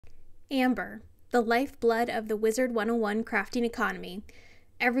Amber, the lifeblood of the Wizard101 crafting economy.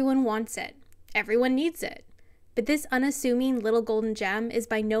 Everyone wants it. Everyone needs it. But this unassuming little golden gem is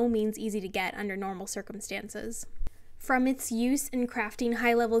by no means easy to get under normal circumstances. From its use in crafting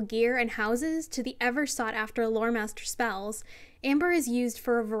high-level gear and houses to the ever-sought-after loremaster spells, Amber is used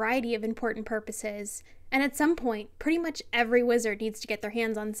for a variety of important purposes, and at some point, pretty much every wizard needs to get their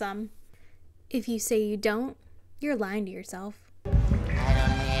hands on some. If you say you don't, you're lying to yourself.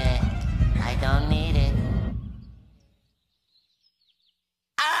 I don't need it.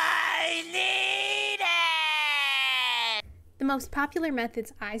 I need it! The most popular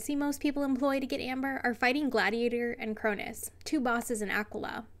methods I see most people employ to get Amber are fighting Gladiator and Cronus, two bosses in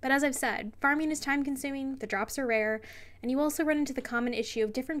Aquila. But as I've said, farming is time-consuming, the drops are rare, and you also run into the common issue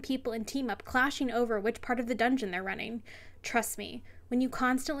of different people in team-up clashing over which part of the dungeon they're running. Trust me, when you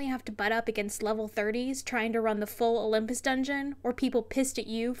constantly have to butt up against level 30s trying to run the full Olympus dungeon, or people pissed at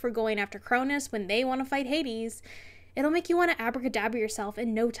you for going after Cronus when they want to fight Hades, it'll make you want to abracadabra yourself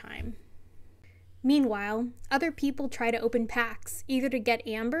in no time. Meanwhile, other people try to open packs, either to get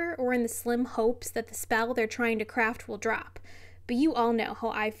Amber or in the slim hopes that the spell they're trying to craft will drop. But you all know how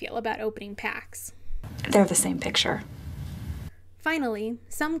I feel about opening packs. They're the same picture. Finally,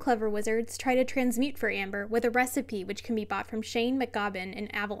 some clever wizards try to transmute for Amber with a recipe which can be bought from Shane McGobbin in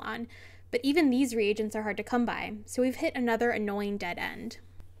Avalon, but even these reagents are hard to come by, so we've hit another annoying dead end.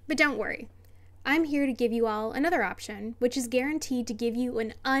 But don't worry, I'm here to give you all another option, which is guaranteed to give you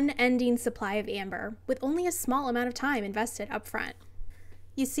an unending supply of Amber, with only a small amount of time invested up front.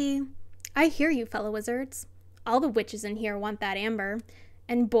 You see, I hear you, fellow wizards. All the witches in here want that Amber,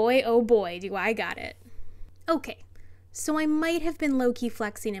 and boy oh boy do I got it. Okay. So I might have been low-key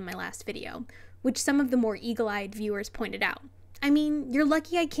flexing in my last video, which some of the more eagle-eyed viewers pointed out. I mean, you're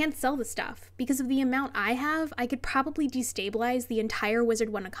lucky I can't sell the stuff. Because of the amount I have, I could probably destabilize the entire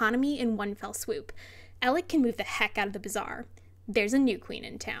Wizard1 economy in one fell swoop. Alec can move the heck out of the bazaar. There's a new queen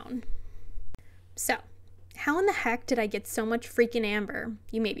in town. So, how in the heck did I get so much freaking Amber,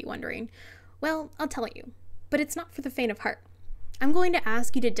 you may be wondering. Well, I'll tell you, but it's not for the faint of heart. I'm going to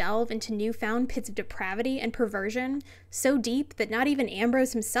ask you to delve into newfound pits of depravity and perversion, so deep that not even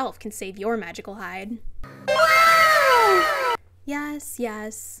Ambrose himself can save your magical hide. Wow!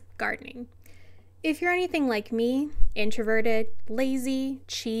 Yes, gardening. If you're anything like me, introverted, lazy,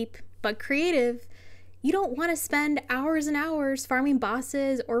 cheap, but creative, you don't want to spend hours and hours farming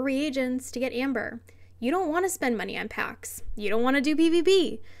bosses or reagents to get Amber. You don't want to spend money on packs. You don't want to do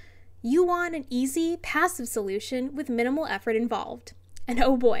PvP. You want an easy, passive solution with minimal effort involved. And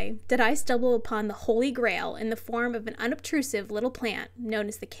oh boy, did I stumble upon the holy grail in the form of an unobtrusive little plant known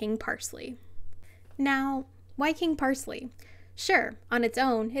as the king parsley. Now, why king parsley? Sure, on its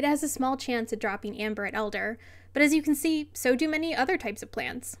own, it has a small chance at dropping Amber at Elder, but as you can see, so do many other types of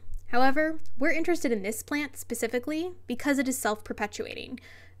plants. However, we're interested in this plant specifically because it is self-perpetuating.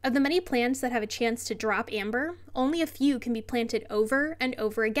 Of the many plants that have a chance to drop Amber, only a few can be planted over and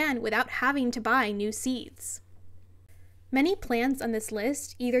over again without having to buy new seeds. Many plants on this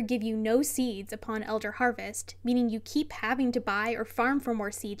list either give you no seeds upon Elder harvest, meaning you keep having to buy or farm for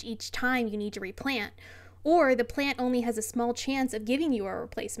more seeds each time you need to replant, or the plant only has a small chance of giving you a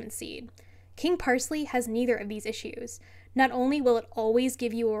replacement seed. King Parsley has neither of these issues. Not only will it always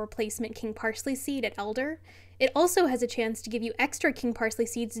give you a replacement King Parsley seed at Elder, it also has a chance to give you extra King Parsley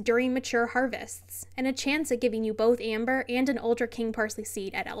seeds during mature harvests, and a chance at giving you both Amber and an Ultra King Parsley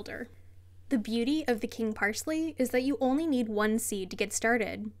seed at Elder. The beauty of the King Parsley is that you only need one seed to get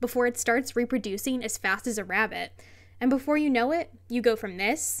started, before it starts reproducing as fast as a rabbit, and before you know it, you go from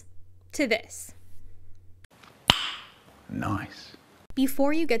this to this. Nice.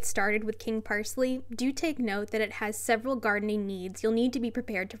 Before you get started with King Parsley, do take note that it has several gardening needs you'll need to be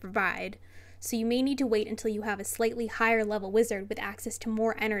prepared to provide. So you may need to wait until you have a slightly higher level wizard with access to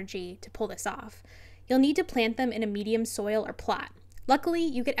more energy to pull this off. You'll need to plant them in a medium soil or plot. Luckily,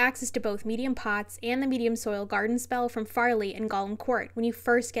 you get access to both medium pots and the medium soil garden spell from Farley in Gollum Court when you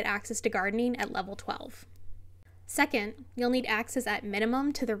first get access to gardening at level 12. Second, you'll need access at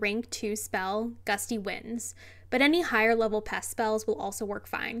minimum to the rank 2 spell, Gusty Winds, but any higher level pest spells will also work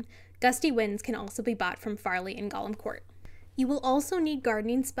fine. Gusty Winds can also be bought from Farley in Gollum Court. You will also need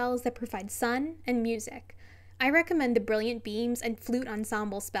gardening spells that provide sun and music. I recommend the Brilliant Beams and Flute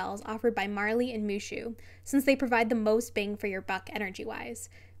Ensemble spells offered by Marley and Mushu, since they provide the most bang for your buck energy-wise.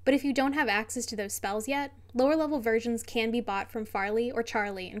 But if you don't have access to those spells yet, lower level versions can be bought from Farley or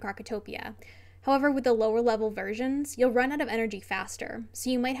Charlie in Krakatopia. However, with the lower level versions, you'll run out of energy faster, so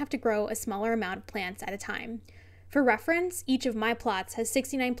you might have to grow a smaller amount of plants at a time. For reference, each of my plots has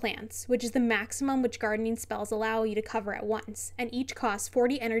 69 plants, which is the maximum which gardening spells allow you to cover at once, and each costs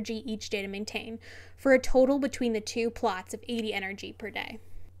 40 energy each day to maintain, for a total between the two plots of 80 energy per day.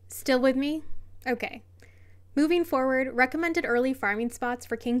 Still with me? Okay. Moving forward, recommended early farming spots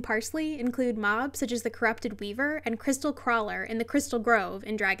for King Parsley include mobs such as the Corrupted Weaver and Crystal Crawler in the Crystal Grove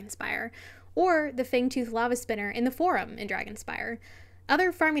in Dragonspire, or the Fangtooth Lava Spinner in the Forum in Dragonspire.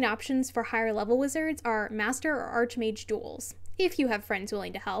 Other farming options for higher level wizards are Master or Archmage duels, if you have friends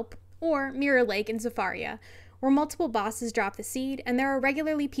willing to help, or Mirror Lake in Zafaria, where multiple bosses drop the seed and there are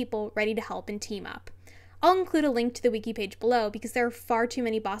regularly people ready to help and team up. I'll include a link to the wiki page below because there are far too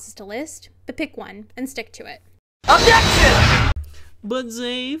many bosses to list, but pick one and stick to it. Objection! But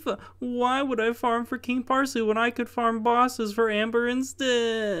Zave, why would I farm for King Parsley when I could farm bosses for Amber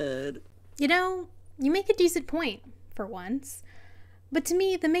instead? You know, you make a decent point, for once. But to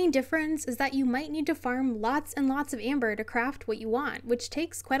me, the main difference is that you might need to farm lots and lots of amber to craft what you want, which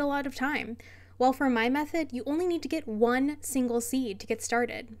takes quite a lot of time. While for my method, you only need to get one single seed to get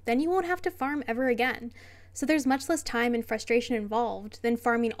started. Then you won't have to farm ever again. So there's much less time and frustration involved than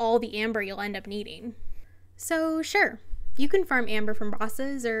farming all the amber you'll end up needing. So sure, you can farm amber from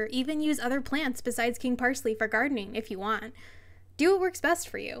bosses or even use other plants besides King Parsley for gardening if you want. Do what works best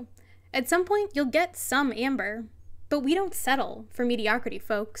for you. At some point, you'll get some amber. But we don't settle for mediocrity,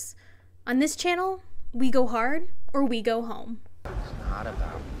 folks. On this channel, we go hard or we go home. It's not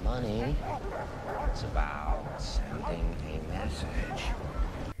about money. It's about sending a message.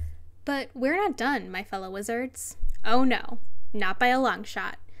 But we're not done, my fellow wizards. Oh no, not by a long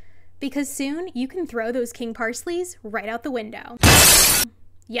shot. Because soon you can throw those King Parsleys right out the window.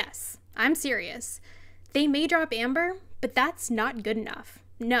 Yes, I'm serious. They may drop amber, but that's not good enough.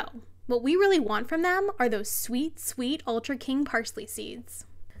 No. What we really want from them are those sweet, sweet Ultra King Parsley seeds.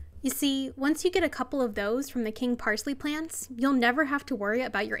 You see, once you get a couple of those from the King Parsley plants, you'll never have to worry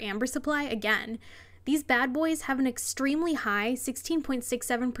about your amber supply again. These bad boys have an extremely high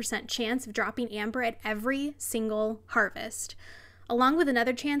 16.67% chance of dropping amber at every single harvest, along with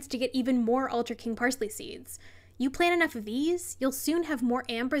another chance to get even more Ultra King Parsley seeds. You plant enough of these, you'll soon have more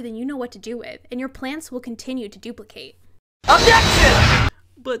amber than you know what to do with, and your plants will continue to duplicate. Objection!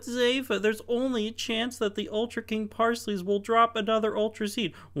 But Zava, there's only a chance that the Ultra King Parsleys will drop another Ultra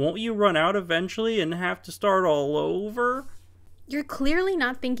Seed. Won't you run out eventually and have to start all over? You're clearly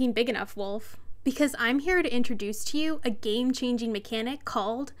not thinking big enough, Wolf, because I'm here to introduce to you a game-changing mechanic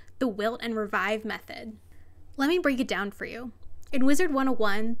called the Wilt and Revive method. Let me break it down for you. In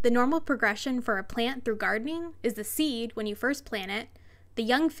Wizard101, the normal progression for a plant through gardening is the seed when you first plant it, the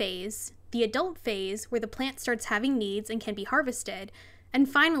young phase, the adult phase where the plant starts having needs and can be harvested, and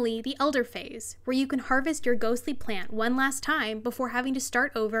finally, the elder phase, where you can harvest your ghostly plant one last time before having to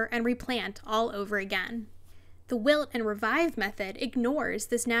start over and replant all over again. The Wilt and Revive method ignores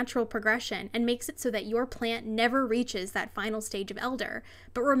this natural progression and makes it so that your plant never reaches that final stage of elder,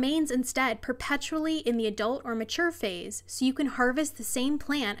 but remains instead perpetually in the adult or mature phase, so you can harvest the same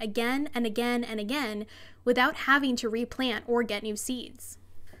plant again and again and again without having to replant or get new seeds.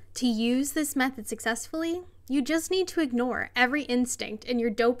 To use this method successfully, you just need to ignore every instinct in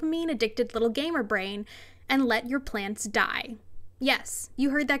your dopamine-addicted little gamer brain and let your plants die. Yes,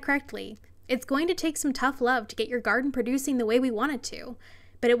 you heard that correctly. It's going to take some tough love to get your garden producing the way we want it to,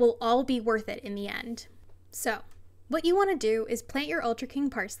 but it will all be worth it in the end. So, what you want to do is plant your Ultra King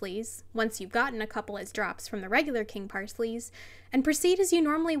Parsleys, once you've gotten a couple as drops from the regular King Parsleys, and proceed as you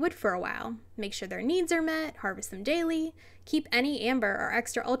normally would for a while. Make sure their needs are met, harvest them daily, keep any amber or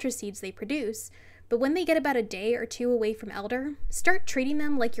extra Ultra Seeds they produce, but when they get about a day or two away from elder, start treating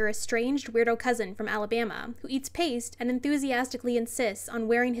them like your estranged weirdo cousin from Alabama who eats paste and enthusiastically insists on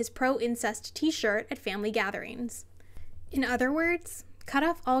wearing his pro-incest t-shirt at family gatherings. In other words, cut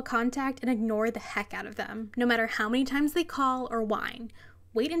off all contact and ignore the heck out of them, no matter how many times they call or whine.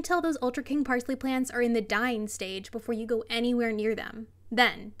 Wait until those Ultra King Parsley plants are in the dying stage before you go anywhere near them.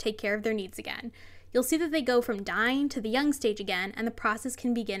 Then, take care of their needs again. You'll see that they go from dying to the young stage again, and the process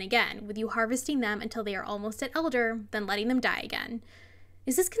can begin again, with you harvesting them until they are almost at elder, then letting them die again.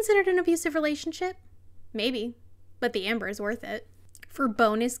 Is this considered an abusive relationship? Maybe, but the amber is worth it. For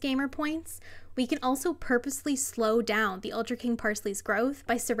bonus gamer points, we can also purposely slow down the Ultra King Parsley's growth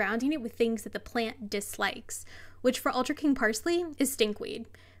by surrounding it with things that the plant dislikes, which for Ultra King Parsley is stinkweed.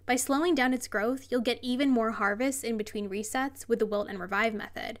 By slowing down its growth, you'll get even more harvests in between resets with the Wilt and Revive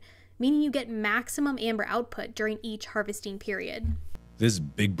method, meaning you get maximum amber output during each harvesting period. This is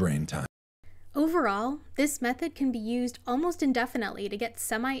big brain time. Overall, this method can be used almost indefinitely to get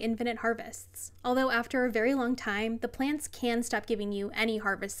semi-infinite harvests, although after a very long time, the plants can stop giving you any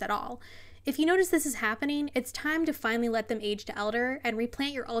harvests at all. If you notice this is happening, it's time to finally let them age to elder and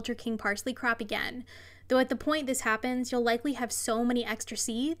replant your Ultra King parsley crop again. Though at the point this happens, you'll likely have so many extra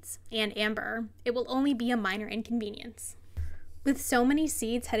seeds and amber, it will only be a minor inconvenience. With so many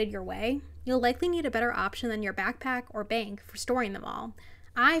seeds headed your way, you'll likely need a better option than your backpack or bank for storing them all.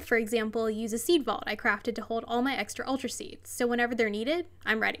 I, for example, use a seed vault I crafted to hold all my extra Ultra seeds, so whenever they're needed,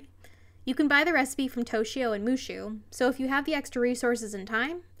 I'm ready. You can buy the recipe from Toshio and Mushu, so if you have the extra resources and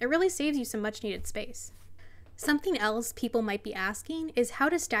time, it really saves you some much needed space. Something else people might be asking is how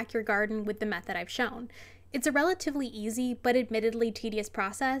to stack your garden with the method I've shown. It's a relatively easy but admittedly tedious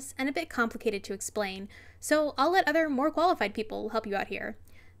process and a bit complicated to explain, so I'll let other more qualified people help you out here.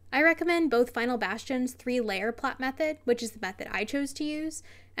 I recommend both Final Bastion's 3-layer plot method, which is the method I chose to use,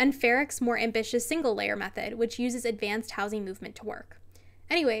 and Ferric's more ambitious single-layer method, which uses advanced housing movement to work.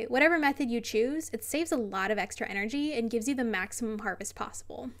 Anyway, whatever method you choose, it saves a lot of extra energy and gives you the maximum harvest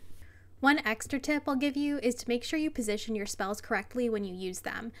possible. One extra tip I'll give you is to make sure you position your spells correctly when you use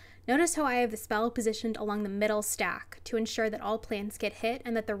them. Notice how I have the spell positioned along the middle stack to ensure that all plants get hit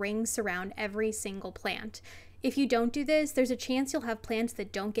and that the rings surround every single plant. If you don't do this, there's a chance you'll have plants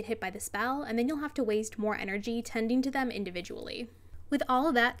that don't get hit by the spell, and then you'll have to waste more energy tending to them individually. With all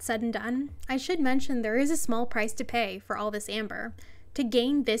of that said and done, I should mention there is a small price to pay for all this amber. To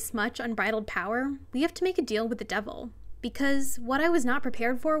gain this much unbridled power, we have to make a deal with the devil. Because what I was not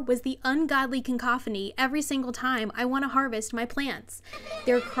prepared for was the ungodly cacophony every single time I want to harvest my plants.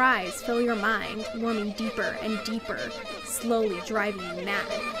 Their cries fill your mind, warming deeper and deeper, slowly driving you mad.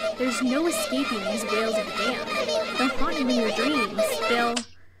 There's no escaping these wails of the damned. They'll haunt you in your dreams.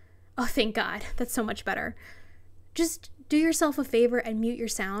 Oh, thank God. That's so much better. Just do yourself a favor and mute your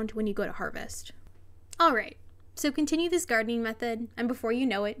sound when you go to harvest. Alright. So continue this gardening method, and before you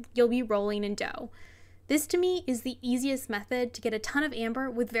know it, you'll be rolling in dough. This to me is the easiest method to get a ton of amber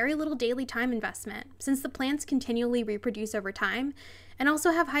with very little daily time investment, since the plants continually reproduce over time, and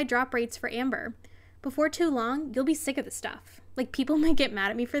also have high drop rates for amber. Before too long, you'll be sick of the stuff. Like, people might get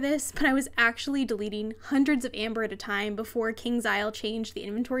mad at me for this, but I was actually deleting hundreds of amber at a time before King's Isle changed the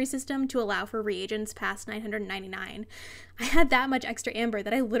inventory system to allow for reagents past 999. I had that much extra amber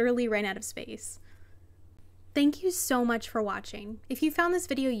that I literally ran out of space. Thank you so much for watching. If you found this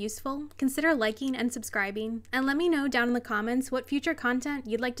video useful, consider liking and subscribing, and let me know down in the comments what future content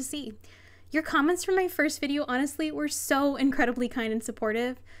you'd like to see. Your comments from my first video, honestly, were so incredibly kind and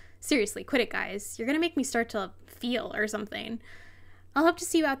supportive. Seriously, quit it, guys. You're gonna make me start to feel or something. I'll hope to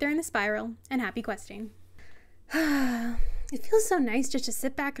see you out there in the spiral, and happy questing. It feels so nice just to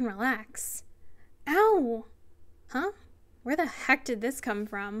sit back and relax. Ow! Huh? Where the heck did this come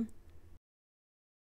from?